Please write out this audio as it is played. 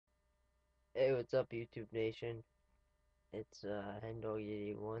Hey, what's up, YouTube Nation? It's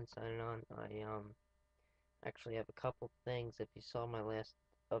HenDog81 signing on. I actually have a couple things. If you saw my last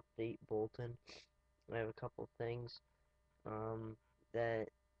update bulletin, I have a couple things um that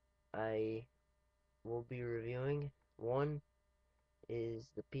I will be reviewing. One is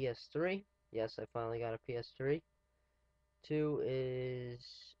the PS3. Yes, I finally got a PS3. Two is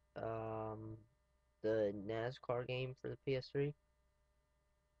the NASCAR game for the PS3.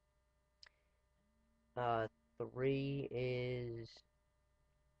 Three is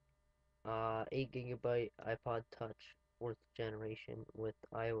 8 GB iPod Touch, 4th generation with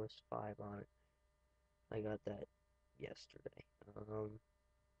iOS 5 on it. I got that yesterday.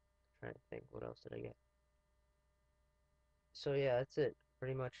 Trying to think, what else did I get? So yeah, that's it.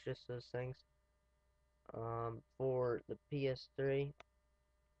 Pretty much just those things. For the PS3,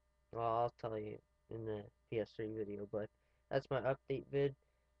 well, I'll tell you in the PS3 video, but that's my update vid.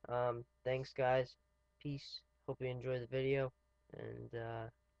 Thanks guys. Peace. Hope you enjoy the video, and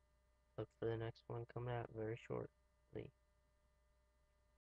look for the next one coming out very shortly.